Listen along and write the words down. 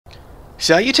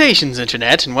Salutations,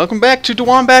 Internet, and welcome back to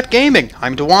DaWombatGaming.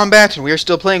 I'm DaWombat, and we are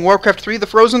still playing Warcraft 3, the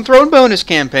Frozen Throne bonus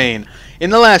campaign.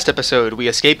 In the last episode, we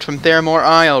escaped from Theramore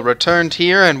Isle, returned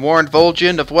here, and warned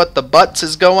Vol'jin of what the butts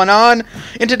is going on.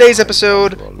 In today's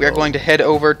episode, we are going to head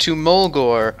over to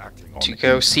Mulgore to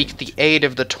go seek the aid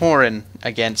of the Tauren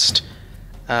against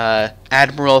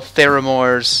Admiral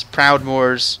Theramore's,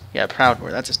 Proudmoore,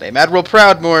 that's his name, Admiral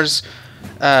Proudmoore's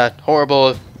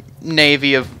horrible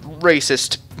navy of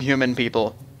racist human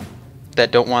people that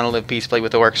don't want to live peacefully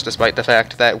with orcs, despite the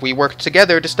fact that we worked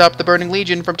together to stop the Burning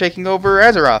Legion from taking over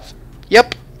Azeroth.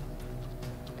 Yep.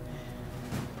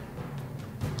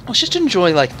 Let's just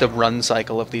enjoy, like, the run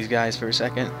cycle of these guys for a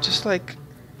second. Just, like,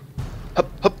 hup,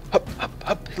 hup, hup, hup,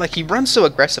 hup. Like, he runs so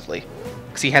aggressively.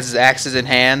 Because he has his axes in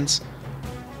hands.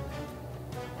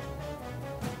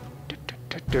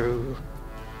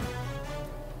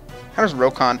 How does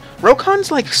Rokon? Rokon's,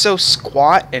 like, so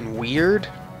squat and weird.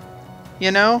 You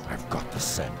know? I've got the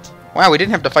scent. Wow, we didn't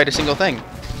have to fight a single thing.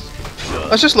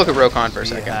 Let's just look at Rokon for a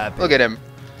second. Look at him.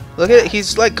 Look at,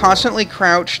 he's like constantly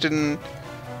crouched and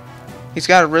he's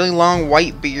got a really long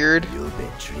white beard.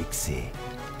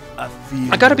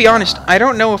 I gotta be honest, I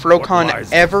don't know if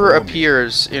Rokon ever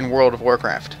appears in World of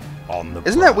Warcraft.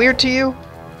 Isn't that weird to you?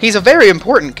 He's a very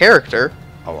important character.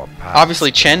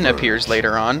 Obviously Chen appears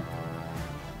later on.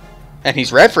 And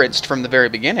he's referenced from the very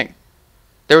beginning.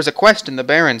 There was a quest in the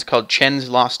Barrens called Chen's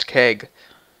Lost Keg.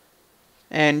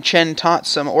 And Chen taught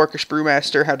some Orcish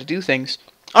brewmaster how to do things.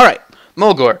 Alright,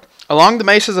 Mulgore. Along the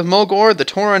mesas of Mulgore, the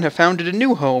Tauren have founded a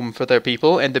new home for their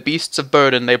people and the beasts of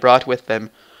burden they brought with them.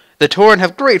 The Tauren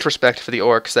have great respect for the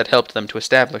orcs that helped them to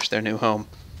establish their new home.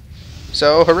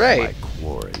 So, hooray!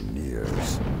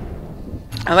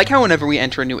 I like how whenever we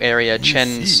enter a new area,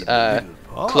 Chen's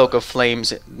cloak of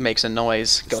flames makes a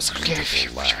noise. It goes...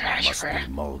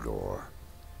 Mulgore.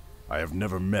 I have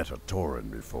never met a Tauren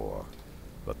before,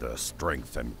 but their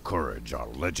strength and courage are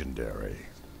legendary.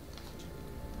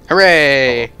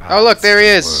 Hooray! Oh look, there he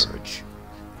is!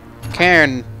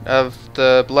 Cairn of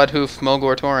the Bloodhoof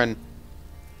Mulgore Tauren.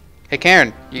 Hey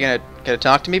Cairn, you gonna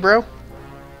talk to me, bro?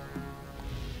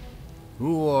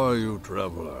 Who are you,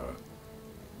 traveler?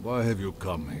 Why have you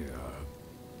come here?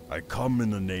 I come in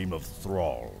the name of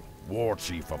Thrall, war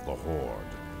chief of the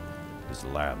Horde. His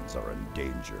lands are in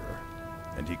danger,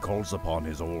 and he calls upon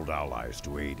his old allies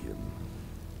to aid him.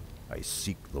 I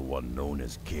seek the one known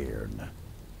as Cairn.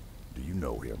 Do you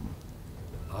know him?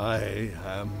 I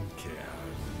am Cairn,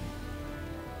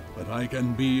 but I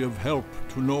can be of help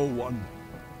to no one.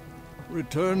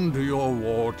 Return to your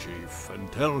war chief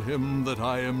and tell him that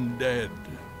I am dead,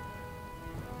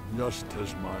 just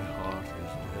as my heart is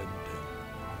dead.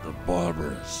 The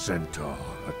barbarous centaur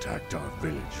attacked our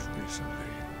village recently.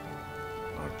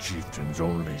 Our chieftain's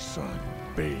only son,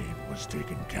 Bane, was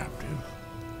taken captive.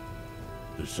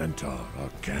 The centaur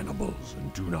are cannibals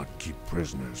and do not keep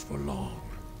prisoners for long.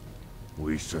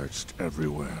 We searched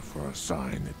everywhere for a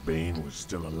sign that Bane was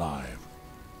still alive,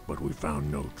 but we found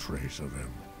no trace of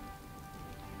him.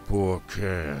 Poor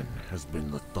Cairn has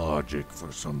been lethargic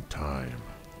for some time.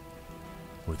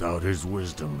 Without his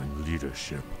wisdom and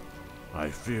leadership, I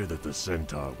fear that the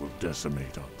centaur will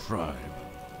decimate our tribe.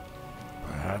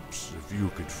 Perhaps if you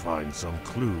could find some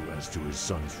clue as to his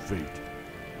son's fate,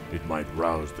 it might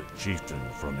rouse the chieftain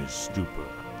from his stupor.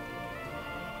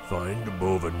 Find the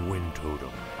Boven Wind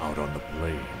Totem out on the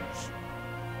plains.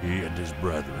 He and his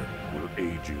brethren will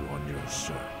aid you on your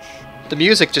search. The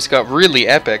music just got really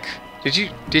epic. Did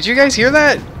you guys hear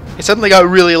that? It suddenly got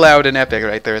really loud and epic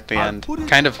right there at the end,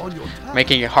 kind of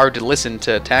making it hard to listen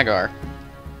to Tagar.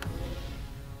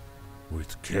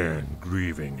 With Cairn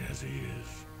grieving as he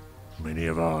is, many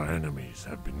of our enemies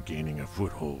have been gaining a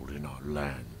foothold in our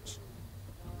lands.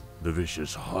 The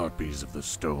vicious harpies of the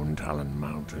Stone Talon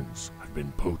Mountains have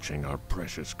been poaching our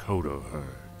precious Kodo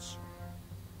herds.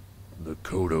 The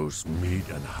Kodos' meat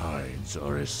and hides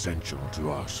are essential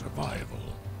to our survival,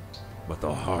 but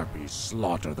the harpies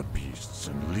slaughter the beasts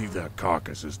and leave their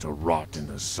carcasses to rot in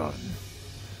the sun.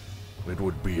 It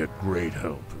would be a great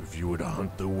help if you would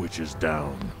hunt the witches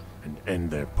down and end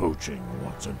their poaching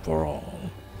once and for all.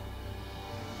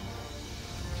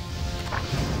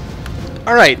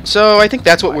 Alright, so I think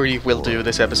that's what we will do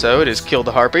this episode, is kill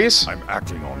the harpies. I'm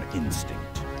acting on instinct.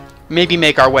 Maybe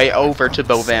make our way over to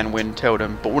Boven Wind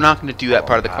Totem, but we're not going to do that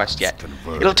part of the quest yet.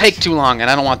 It'll take too long, and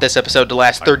I don't want this episode to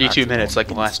last 32 minutes like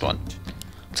the last one.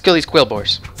 Let's kill these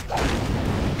Quillboars.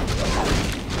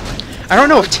 I don't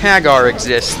know if Tagar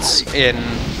exists in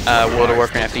World of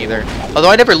Warcraft either, although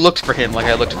I never looked for him like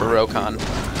I looked for Rokon.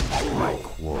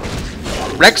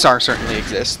 Rexar certainly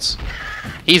exists.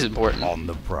 He's important. On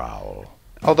the prowl.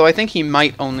 Although I think he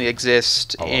might only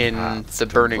exist Our in paths the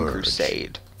Burning converge.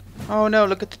 Crusade. Oh no,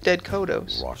 look at the dead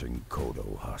Kodos. Rotting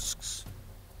Kodo husks.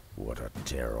 What a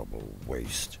terrible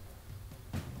waste.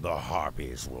 The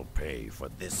Harpies will pay for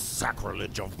this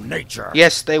sacrilege of nature.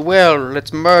 Yes, they will.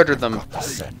 Let's murder them. Got the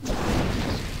scent.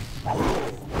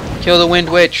 Kill the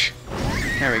Wind Witch.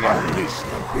 There we go. Unleash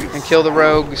the beast. And kill the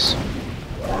rogues.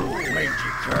 Mangy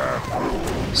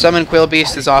cur. Summon Quill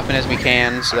Beast as often as we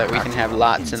can so that we can have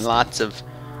lots and lots of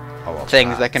Our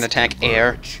things that can paths attack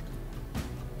air. converge.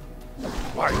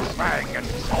 Bite, bang, and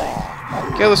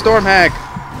claw. Kill the Storm Hag.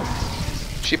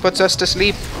 She puts us to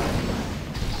sleep.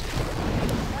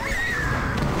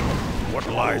 What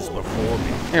lies before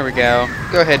me? Here we go.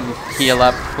 Go ahead and heal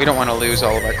up. We don't want to lose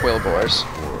all of our Quill Boars.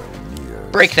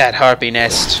 Break that Harpy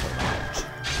nest.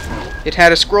 It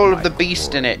had a scroll of the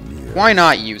beast in it. Why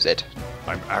not use it?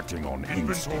 I'm acting on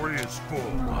inventory is full.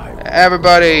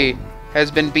 Everybody has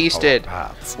been beasted.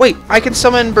 Wait, I can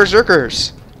summon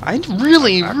Berserkers. I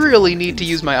really need to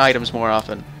use my items more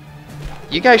often.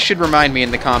 You guys should remind me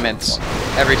in the comments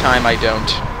every time I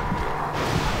don't.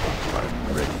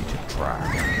 I'm ready to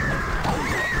track.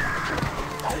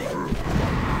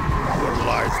 What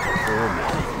lies before me?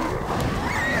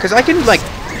 Because I can, like,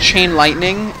 chain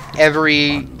lightning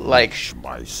every, like,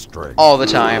 My strength. all the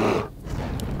time.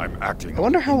 I'm acting. I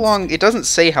wonder how long... It doesn't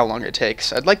say how long it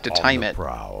takes. I'd like to on time the it.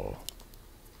 prowl.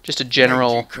 Just a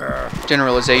general Cur.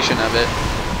 generalization of it.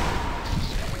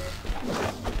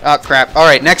 Oh, crap.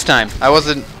 Alright, next time. I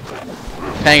wasn't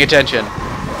paying attention.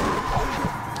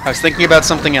 I was thinking about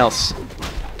something else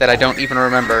that I don't even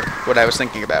remember what I was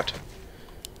thinking about.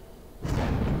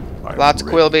 I'm Lots of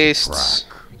ready Quill to Beasts.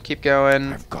 track. Keep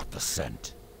going. I've got the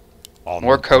scent. On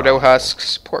More the Kodo prowl.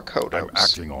 husks. Poor I'm Kodos.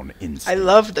 acting on I instinct.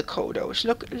 love the Kodos.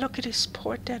 Look at his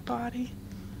poor dead body.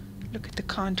 Look at the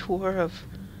contour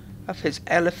of his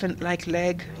elephant-like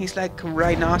leg. He's like a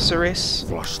rhinoceros.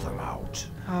 Flush them out.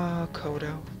 Oh,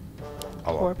 Kodo.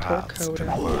 Our Poor paths Kodo.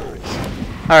 converge.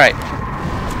 Alright.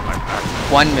 I'm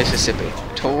acting 1 Mississippi,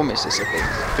 2 Mississippi,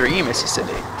 3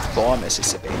 Mississippi, 4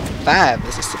 Mississippi, 5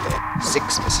 Mississippi,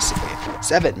 6 Mississippi,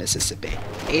 7 Mississippi,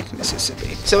 8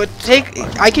 Mississippi. So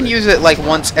I can use it like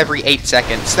once every 8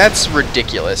 seconds. That's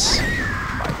ridiculous.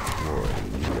 my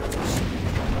whirling ears.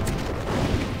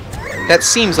 That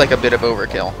seems like a bit of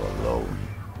overkill. Alone.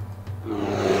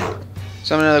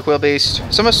 Summon another Quill Beast.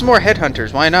 Summon some more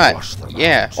Headhunters, why not? Flush them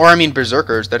Yeah, out. or I mean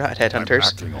Berserkers, they're not I'm Headhunters.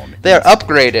 acting on They're instinct.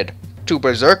 upgraded to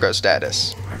Berserker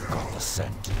status. I've got the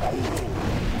scent.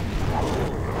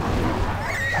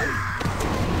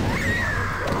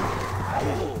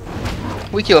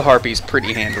 We kill Harpies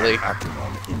pretty handily. Acting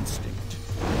on instinct.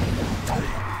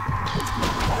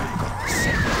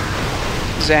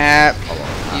 Zap.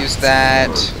 Use that.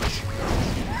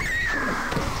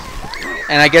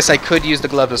 And I guess I could use the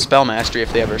Glove of Spellmastery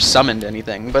if they ever summoned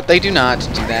anything, but they do not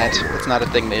do that. It's not a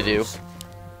thing they do.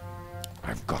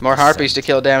 I've got More the Harpies to scent.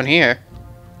 kill down here.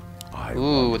 I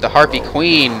Ooh, want the Harpy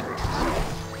Queen.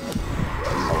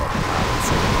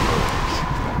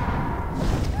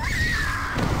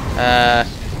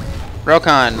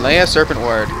 Rokon, lay a Serpent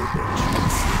Ward.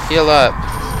 Heal up.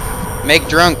 Make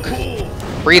drunk.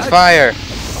 Breathe fire.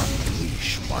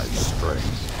 unleash my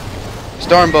strength.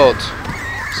 Stormbolt.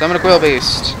 Summon a Quill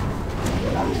Beast.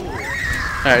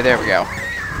 Alright, there we go.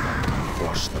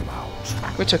 Flush them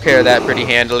out. We took care of that pretty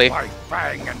handily. Bite,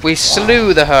 bang, and We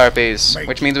slew the Harpies,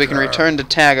 which means we can return to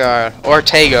Tagar, or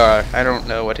Tagar. I don't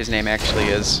know what his name actually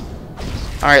is.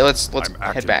 Alright, let's I'm head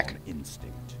acting back. on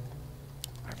instinct.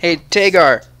 Hey,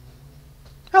 Tagar.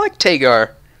 I like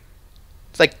Tagar.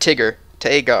 It's like Tigger.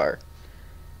 Tagar.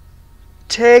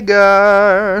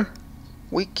 Tagar.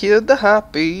 We killed the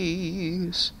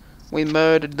Harpies. We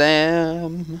murdered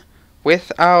them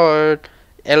with our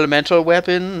elemental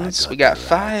weapons. We got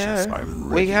fire. I'm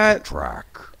We ready to got track.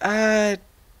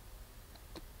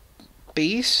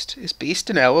 Beast? Is beast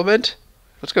an element?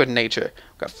 Let's go with nature.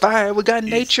 We got fire, we got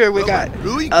nature, we got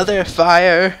other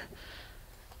fire.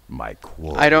 My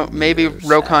I don't, maybe ears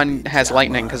Rokon and has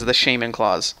lightning examine. because of the Shaman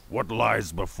Claws. What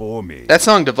lies before me? That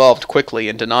song devolved quickly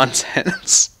into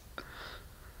nonsense.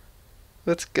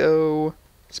 Let's go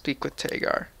speak with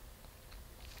Tagar.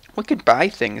 We could buy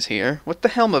things here. What the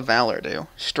Helm of Valor do?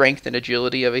 Strength and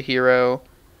agility of a hero.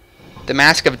 The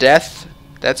Mask of Death?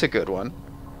 That's a good one.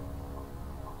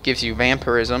 Gives you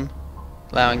vampirism,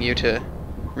 allowing you to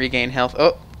regain health.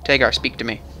 Oh, Tagar, speak to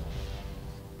me.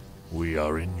 We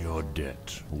are in your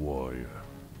debt, warrior.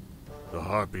 The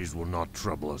Harpies will not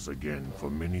trouble us again for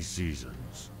many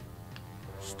seasons.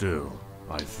 Still,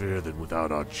 I fear that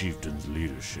without our chieftain's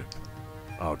leadership,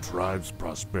 our tribe's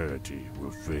prosperity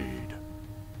will fade.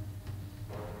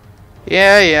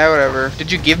 Yeah, whatever.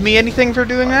 Did you give me anything for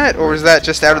doing that, or was that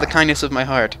just out of the kindness of my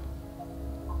heart?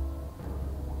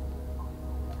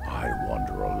 I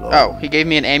wander alone. Oh, he gave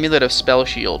me an amulet of spell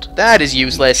shield. That is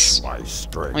useless. My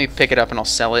strength. Let me pick it up and I'll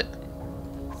sell it.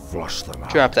 Flush them out.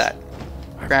 Drop that.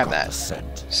 I've Grab got that. the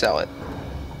scent. Sell it.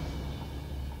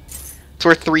 It's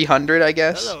worth 300, I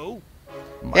guess. Hello.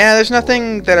 Yeah, there's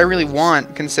nothing that I really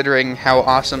want, considering how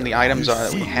awesome the items are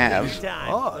that we have.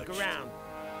 Look around.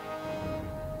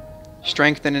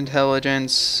 Strength and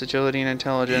intelligence, agility and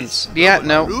intelligence. Yeah,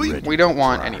 no, we don't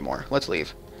want anymore. Let's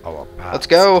leave. Our paths Let's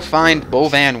go find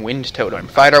Bovan Wind Totem.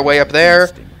 Fight our way up there,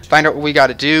 find out what we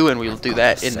gotta do, and we'll do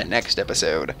that in the next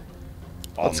episode.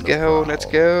 Let's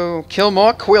go. Kill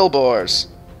more Quillboars.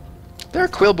 There are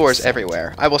Quillboars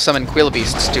everywhere. I will summon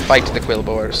Quillbeasts to fight the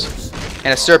Quillboars.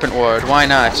 And a Serpent Ward, why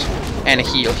not? And a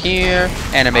heal here,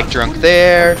 and a make drunk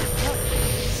there.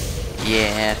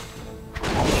 Yeah.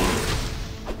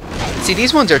 See,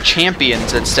 these ones are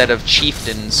champions instead of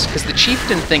chieftains, because the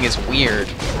chieftain thing is weird.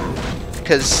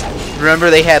 Because,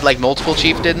 remember they had, like, multiple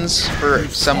chieftains for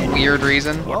some weird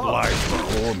reason? What lies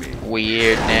before me?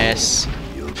 Weirdness.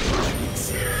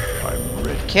 I'm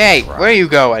ready. Okay, where are you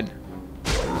going?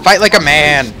 Fight like a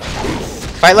man!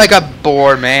 Fight like a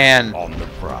boar man! On the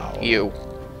prowl. You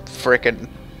frickin'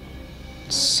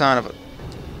 son of a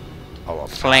Our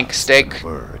flank paths steak.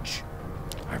 converge.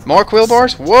 I've More got the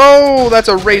Quillboars? scent. Whoa, that's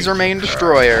a Razor Mane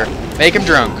Destroyer. Make him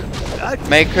drunk.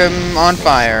 Make him on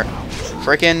fire.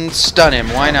 Frickin' stun him,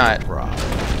 why not? Prowl.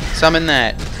 Summon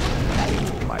that.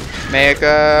 My Make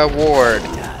a ward.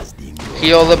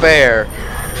 Heal the bear.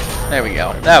 There we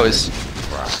go. That was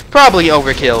probably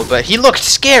overkill, but he looked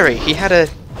scary. He had a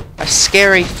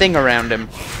scary thing around him.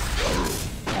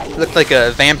 He looked like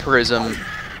a vampirism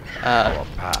our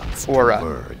paths aura.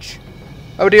 converge.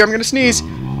 Oh dear, I'm gonna sneeze.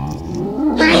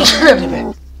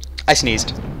 I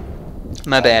sneezed.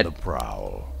 My On bad. the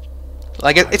prowl.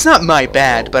 Like, it's not my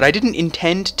bad, but I didn't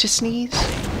intend to sneeze.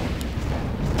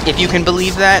 If you can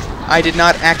believe that, I did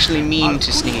not actually mean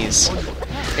to sneeze.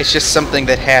 It's just something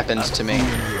that happens to me.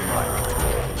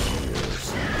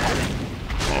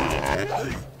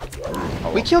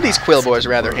 We kill these Quillboars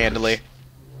rather handily.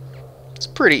 It's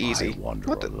pretty easy. I wander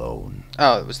What the? alone.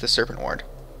 Oh, it was the Serpent Ward.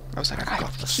 I was like, I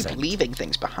keep leaving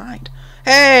things behind.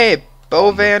 Hey,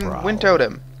 Bovan Wind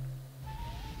Totem.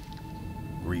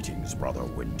 Greetings, brother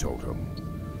Wind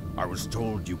Totem. I was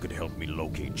told you could help me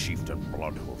locate Chieftain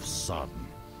Bloodhoof's son.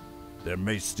 There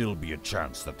may still be a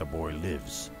chance that the boy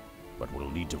lives, but we'll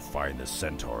need to find the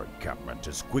Centaur encampment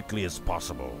as quickly as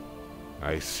possible.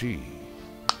 I see.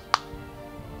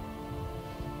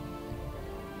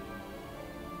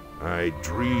 I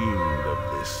dreamed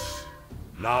of this.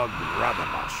 Nag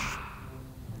Radamash.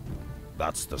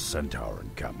 That's the Centaur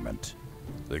encampment.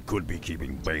 They could be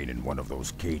keeping Bane in one of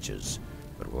those cages,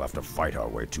 but we'll have to fight our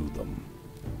way to them.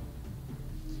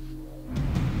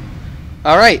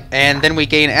 Alright, and then we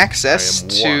gain I access am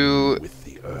to one with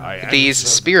the earth. these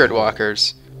Spirit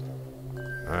Walkers.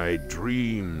 I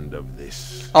dreamed of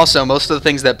this. Also, most of the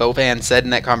things that Bovan said in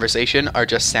that conversation are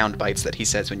just sound bites that he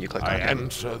says when you click I on him.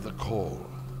 answer the call.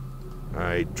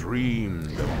 I dreamed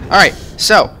of this. Alright,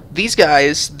 so, these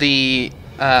guys, the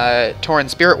Tauren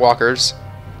Spirit Walkers,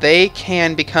 they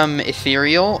can become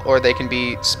ethereal, or they can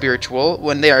be spiritual.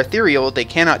 When they are ethereal, they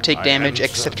cannot take I damage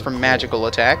answer except the from call. magical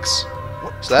attacks.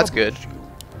 What So that's good. troubles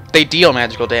you? They deal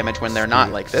magical damage when they're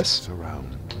not like this. Surround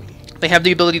me. They have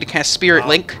the ability to cast Spirit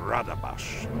Link, Nag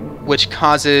Radamash. which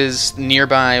causes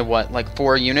nearby, like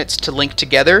 4 units to link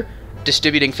together,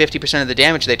 distributing 50% of the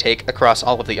damage they take across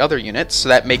all of the other units. So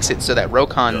that makes it so that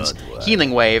Rokon's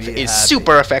healing wave is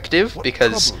super effective,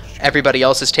 because everybody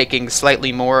else is taking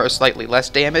slightly more or slightly less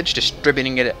damage,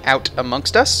 distributing it out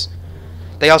amongst us.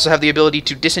 They also have the ability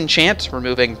to disenchant,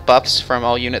 removing buffs from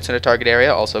all units in a target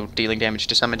area, also dealing damage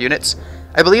to summoned units.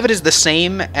 I believe it is the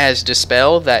same as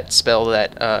Dispel, that spell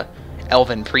that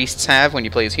elven priests have when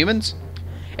you play as humans.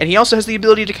 And he also has the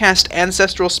ability to cast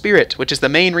Ancestral Spirit, which is the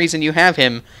main reason you have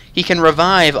him. He can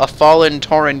revive a fallen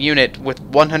Tauren unit with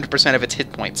 100% of its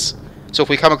hit points. So if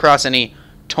we come across any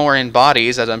Tauren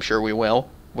bodies, as I'm sure we will,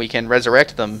 we can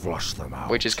resurrect them, Flush them out.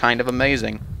 which is kind of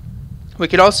amazing. We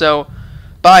could also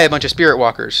buy a bunch of Spirit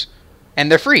Walkers,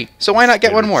 and they're free, so why not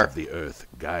get one Spirits more? of the earth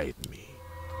guide me.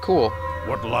 Cool.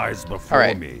 What lies before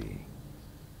Alright. me?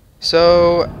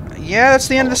 So, yeah, that's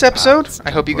the end of this episode. I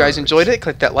hope you guys enjoyed it.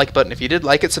 Click that like button if you did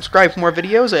like it. Subscribe for more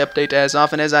videos. I update as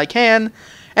often as I can.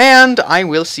 And I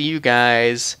will see you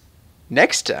guys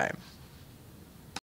next time.